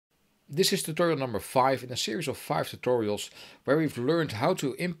This is tutorial number 5 in a series of 5 tutorials where we've learned how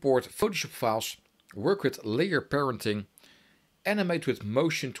to import Photoshop files, work with layer parenting, animate with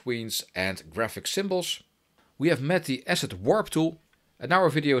motion tweens and graphic symbols. We have met the asset warp tool and now our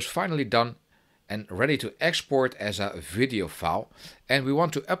video is finally done and ready to export as a video file, and we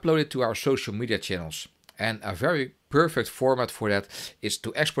want to upload it to our social media channels. And a very perfect format for that is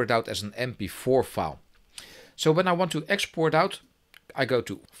to export it out as an MP4 file. So when I want to export out, I go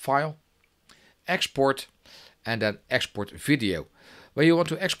to File, Export, and then Export Video. When you want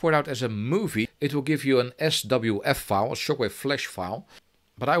to export out as a movie, it will give you an SWF file, a shockwave flash file.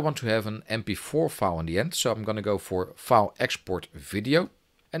 But I want to have an MP4 file in the end, so I'm going to go for File, Export, Video.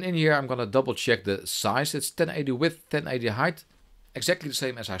 And in here I'm going to double check the size. It's 1080 width, 1080 height. Exactly the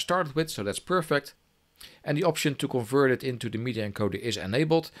same as I started with, so that's perfect. And the option to convert it into the media encoder is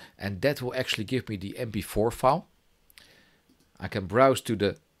enabled, and that will actually give me the MP4 file. I can browse to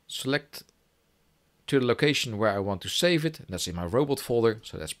the location where I want to save it. That's in my robot folder,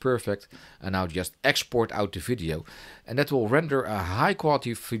 so that's perfect. And now just export out the video, and that will render a high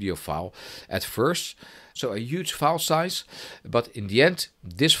quality video file at first, so a huge file size, but in the end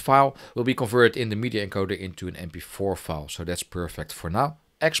this file will be converted in the media encoder into an MP4 file, so that's perfect. For now,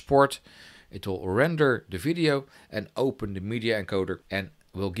 export. It will render the video and open the media encoder and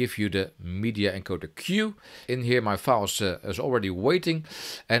will give you the media encoder queue. In here my file is already waiting,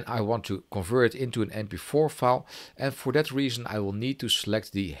 and I want to convert it into an MP4 file, and for that reason I will need to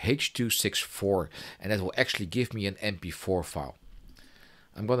select the H.264, and that will actually give me an MP4 file.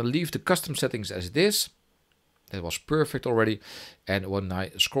 I'm going to leave the custom settings as it is. That was perfect already, and when I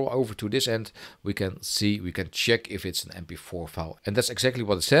scroll over to this end we can check if it's an MP4 file, and that's exactly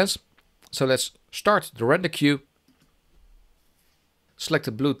what it says. So let's start the render queue. Select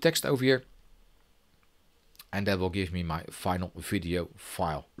the blue text over here, and that will give me my final video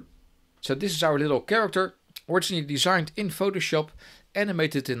file. So this is our little character, originally designed in Photoshop,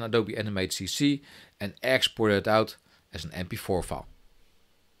 animated in Adobe Animate CC, and exported out as an MP4 file.